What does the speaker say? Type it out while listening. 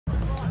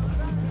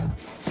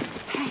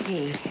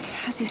Eddie,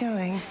 how's he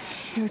doing?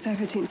 He was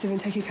hypertensive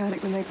and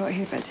tachycardic when they got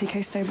here, but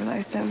TK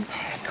stabilised him.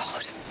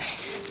 God.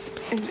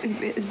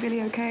 Is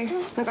Billy okay?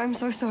 Look, I'm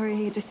so sorry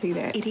he had to see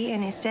that. Eddie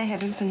and Esther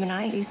have him for the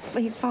night. He's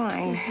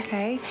fine,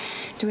 okay?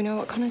 Do we know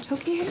what Connor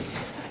took yet?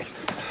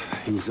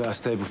 He's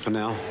stable for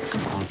now.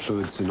 On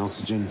fluids and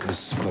oxygen.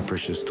 His blood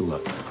pressure is still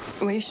up.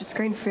 Well, you should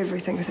screen for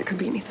everything, because it could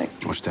be anything.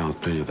 Wash down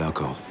with plenty of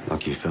alcohol.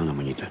 Lucky you found him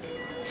when you did.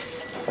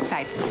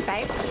 Babe,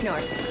 no.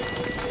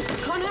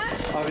 Connor?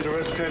 I'll be the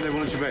rest came. They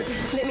wanted you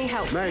back. Let me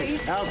help, Mate,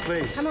 please. out,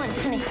 please. Come on,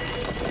 honey.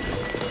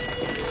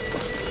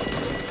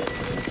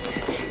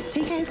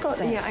 TK's got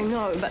this. Yeah, I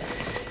know, but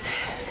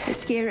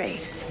It's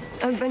scary.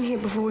 I've been here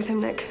before with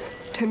him, Nick.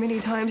 Too many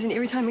times, and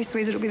every time he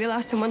swears it'll be the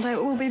last, and one day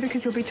it will be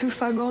because he'll be too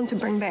far gone to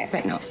bring back.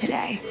 But not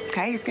today,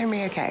 okay? He's gonna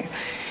be okay.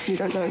 You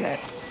don't know that.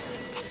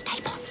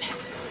 Stay positive.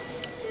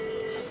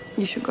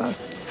 You should go.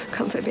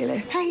 Comfort Billy.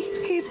 Hey,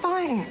 he's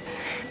fine.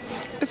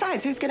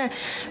 Besides, who's gonna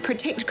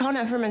protect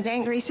Connor from his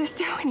angry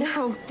sister when he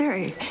pulls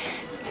through?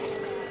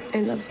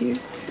 I love you.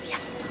 Yeah,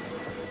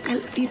 I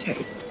love you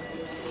too.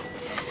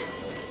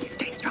 You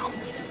stay strong.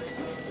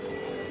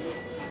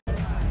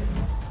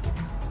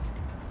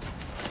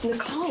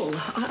 Nicole,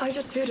 I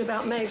just heard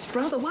about Maeve's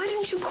brother. Why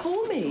didn't you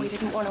call me? We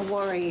didn't want to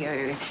worry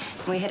you.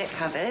 We had it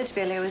covered.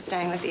 Billy was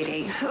staying with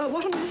Eddie.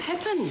 What on earth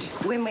happened?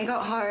 When we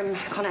got home,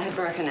 Connor had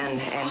broken in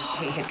and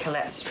he had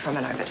collapsed from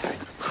an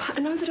overdose.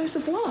 An overdose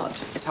of what?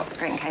 The tox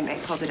screen came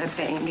back positive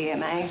for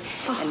MDMA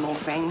and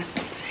morphine.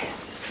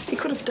 He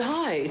could have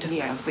died.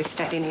 Yeah, if we'd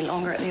stayed any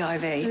longer at the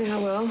IV. Yeah,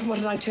 well, what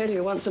did I tell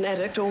you? Once an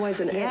addict, always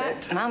an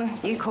addict. Mum,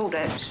 you called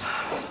it.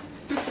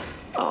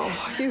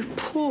 Oh, you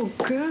poor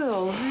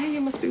girl.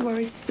 You must be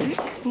worried sick.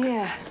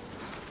 Yeah.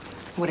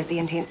 What did the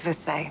intensivists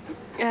say?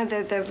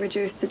 They've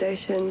reduced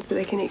sedation so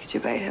they can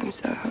extubate him,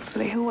 so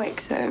hopefully he'll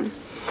wake soon.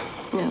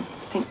 Yeah,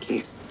 thank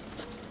you.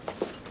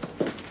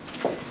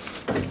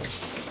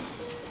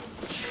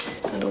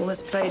 And all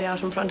this played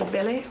out in front of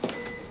Billy?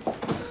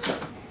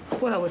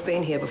 Well, we've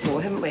been here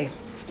before, haven't we?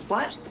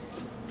 What?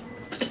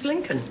 It's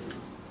Lincoln.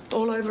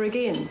 All over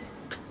again.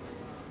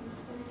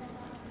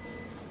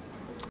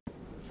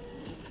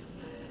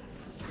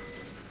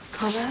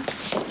 Connor?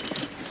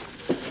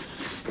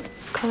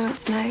 Connor,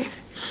 it's Maeve.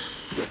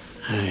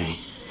 Hey.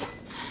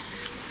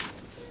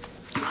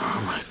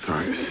 Oh, my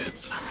throat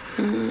hurts.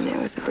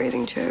 That was the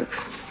breathing tube.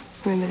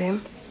 Remember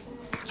them?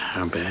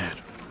 How bad?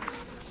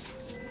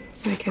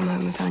 We came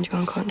home and found you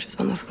unconscious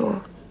on the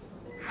floor.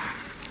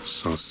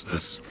 So,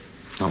 sis.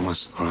 Not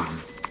much throat.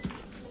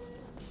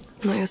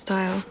 Not your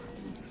style.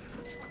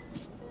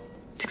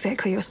 It's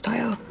exactly your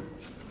style.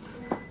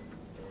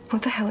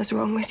 What the hell is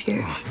wrong with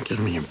you? Give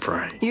me a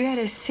break. You had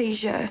a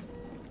seizure.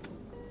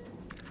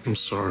 I'm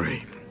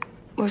sorry.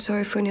 We're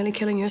sorry for nearly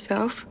killing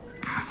yourself,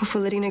 or for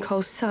letting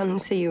Nicole's son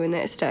see you in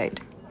that state.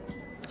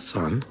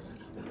 Son?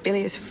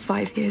 Billy is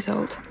 5 years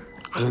old.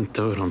 I didn't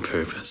do it on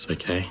purpose,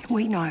 okay?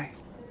 We know.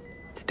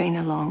 It's been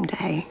a long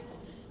day.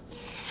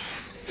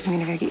 I'm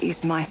gonna go get you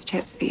some ice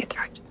chips for your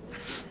throat.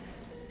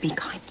 Be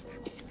kind.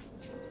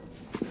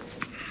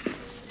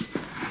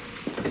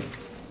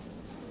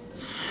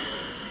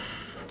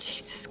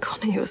 Jesus,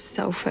 Connor, you're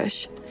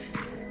selfish.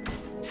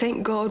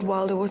 Thank God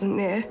Wilder wasn't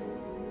there.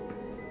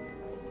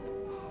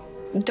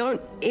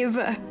 Don't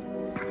ever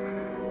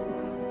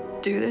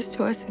do this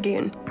to us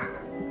again.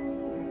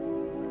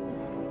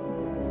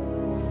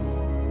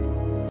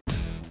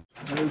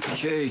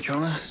 Okay,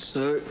 Connor.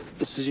 So,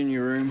 this is in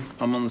your room.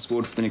 I'm on this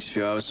ward for the next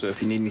few hours, so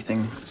if you need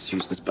anything, just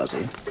use this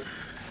buzzer.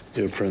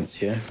 You're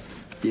Prince, yeah?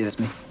 Yeah, that's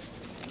me.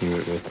 You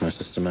work with my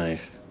sister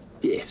Maeve.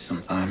 Yeah,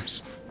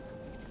 sometimes.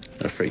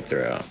 I freaked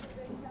her out.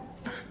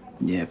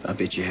 Yeah, I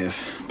bet you have.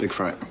 Big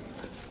fright.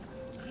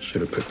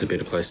 Should have picked a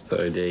better place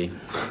to OD.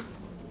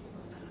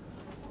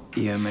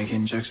 You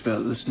making jokes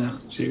about this now?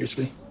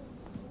 Seriously?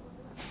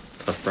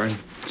 Tough brain.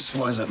 Just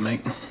wise up,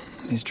 mate.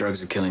 These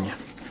drugs are killing you.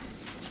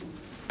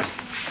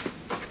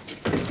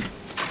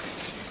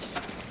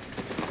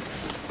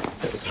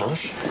 That was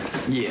harsh.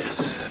 Yes,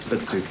 a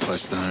bit too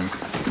close to home.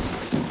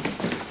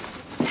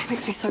 That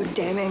makes me so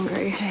damn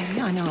angry. Hey,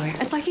 I know.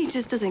 It's like he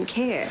just doesn't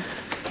care.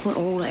 Well,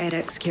 all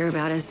addicts care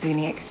about is their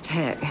next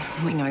hit.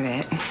 We know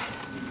that.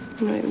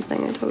 I'm not even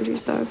saying I told you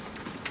so.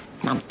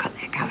 Mum's got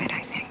that covered, I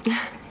think.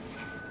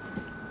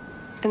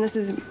 And this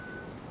is...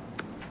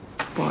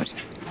 What?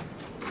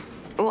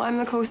 Well, I'm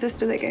the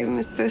co-sister that gave him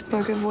his first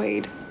smoke of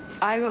weed.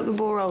 I got the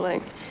ball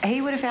rolling.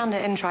 He would have found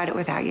it and tried it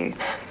without you.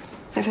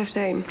 At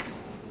 15.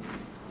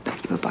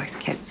 Look, you were both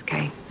kids,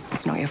 okay?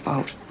 It's not your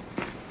fault.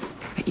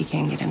 But you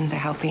can get him the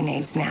help he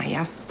needs now,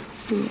 yeah?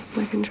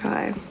 I can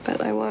try,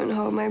 but I won't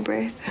hold my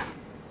breath.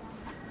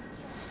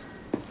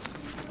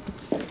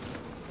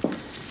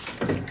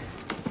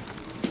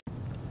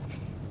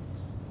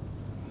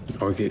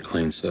 I'll get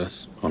clean,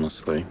 sis,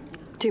 honestly.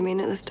 Do you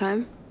mean it this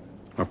time?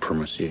 I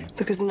promise you.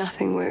 Because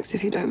nothing works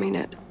if you don't mean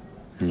it.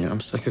 Yeah, I'm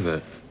sick of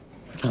it.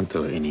 I can't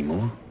do it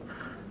anymore.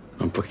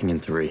 I'm booking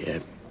into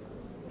rehab.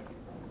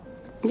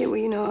 Yeah, well,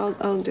 you know,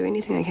 I'll do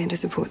anything I can to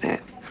support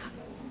that.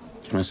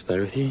 Can I stay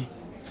with you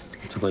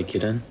until I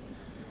get in?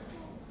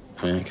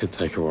 I mean, it could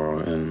take a while,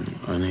 and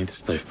I need to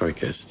stay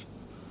focused.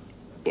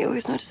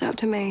 It's not just up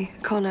to me,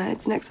 Connor.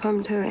 It's next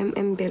home to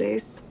in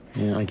Billy's.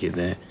 Yeah, I get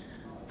that.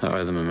 I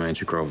owe them a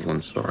major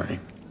groveling sorry.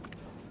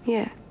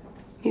 Yeah,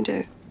 you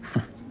do.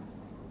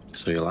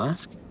 So you'll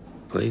ask,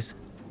 please?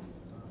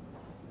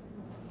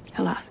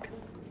 I'll ask,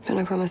 but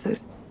no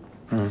promises.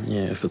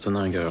 Yeah, if it's a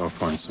no-go, I'll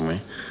find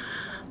somewhere.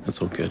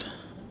 That's all good.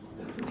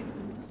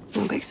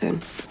 I'll be back soon.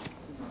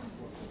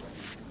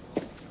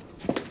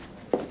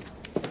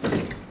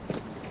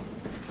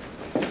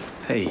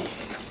 Hey,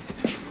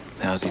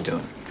 how's he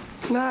doing?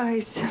 Well,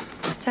 he's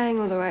saying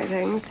all the right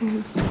things.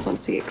 He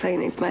wants to get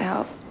clean, needs my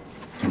help.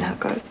 You know how it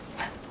goes.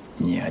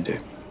 Yeah, I do.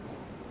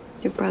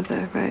 Your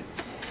brother, right?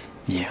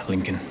 Yeah,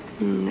 Lincoln.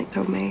 Nick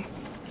told me.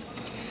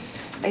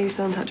 Are you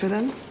still in touch with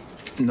him?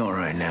 Not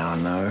right now,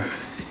 no.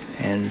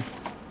 And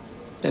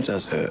that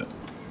does hurt.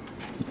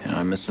 You know,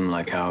 I miss him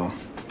like hell.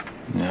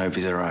 I hope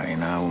he's all right, you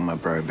know. I want my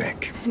bro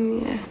back.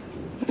 Yeah,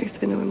 at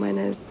least I know where mine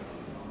is.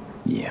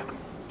 Yeah.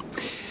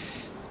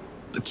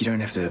 Look, you don't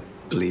have to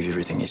believe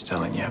everything he's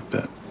telling you,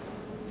 but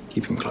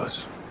keep him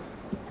close.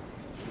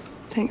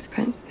 Thanks,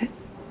 Prince. It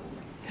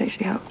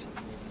actually helps.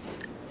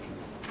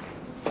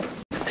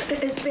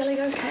 Is Billy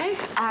okay?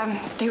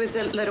 He was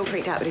a little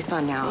freaked out, but he's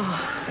fine now.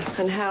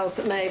 And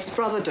how's Maeve's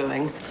brother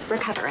doing?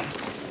 Recovering.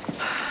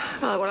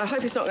 Oh, well, I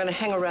hope he's not going to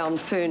hang around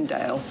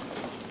Ferndale.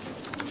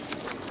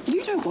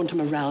 You don't want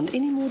him around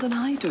any more than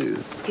I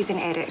do. He's an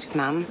addict,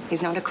 Mum.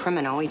 He's not a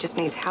criminal. He just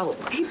needs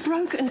help. He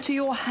broke into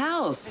your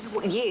house.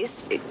 Well,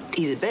 yes,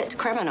 he's a bit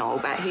criminal,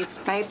 but he's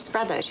Maeve's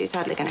brother. She's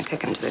hardly going to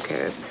kick him to the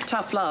curb.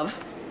 Tough love.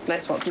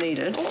 That's what's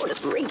needed. Oh,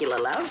 just regular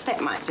love.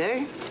 That might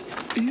do.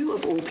 You,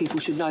 of all people,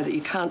 should know that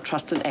you can't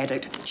trust an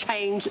addict.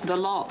 Change the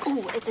locks.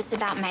 Oh, is this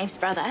about Maeve's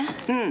brother?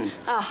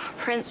 Oh,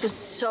 Prince was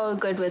so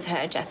good with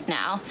her just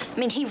now. I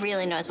mean, he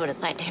really knows what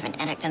it's like to have an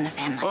addict in the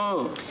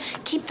family.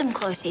 Keep them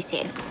close, he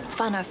said.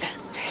 Fun or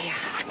first. Yeah.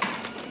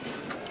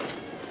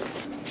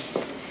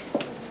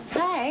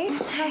 Hey,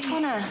 how's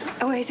Connor?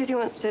 Oh, he says he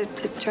wants to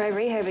try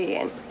rehab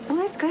again. Well,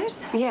 that's good.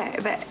 Yeah,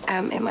 but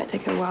it might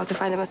take a while to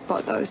find him a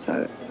spot, though,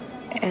 so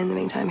in the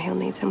meantime, he'll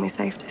need somewhere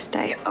safe to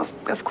stay.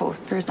 Of course,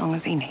 for as long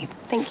as he needs.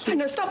 Thank you.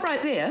 No, stop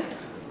right there.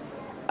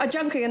 A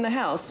junkie in the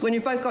house when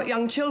you've both got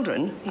young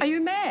children? Are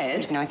you mad?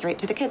 There's no threat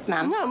to the kids,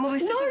 Mum. No, we'll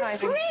be No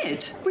supervising.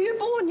 threat. Were you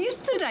born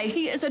yesterday?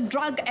 He is a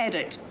drug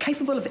addict,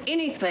 capable of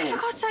anything. For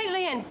God's sake,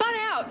 Leanne, butt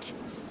out!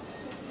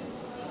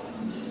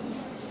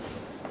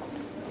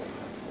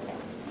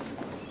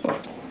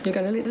 What? You're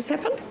going to let this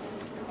happen?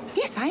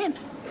 Yes, I am.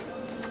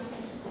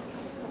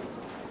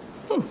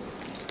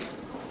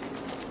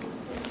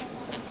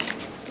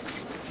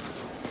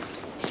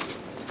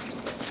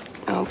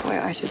 Oh, boy,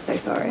 I should say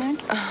sorry.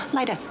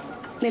 Later.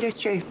 Let her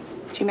stew.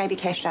 She may be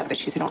cashed up, but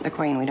she's not the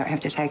queen. We don't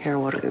have to take her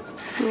orders.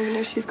 Even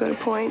if she's got a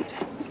point.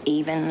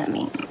 Even, I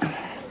mean,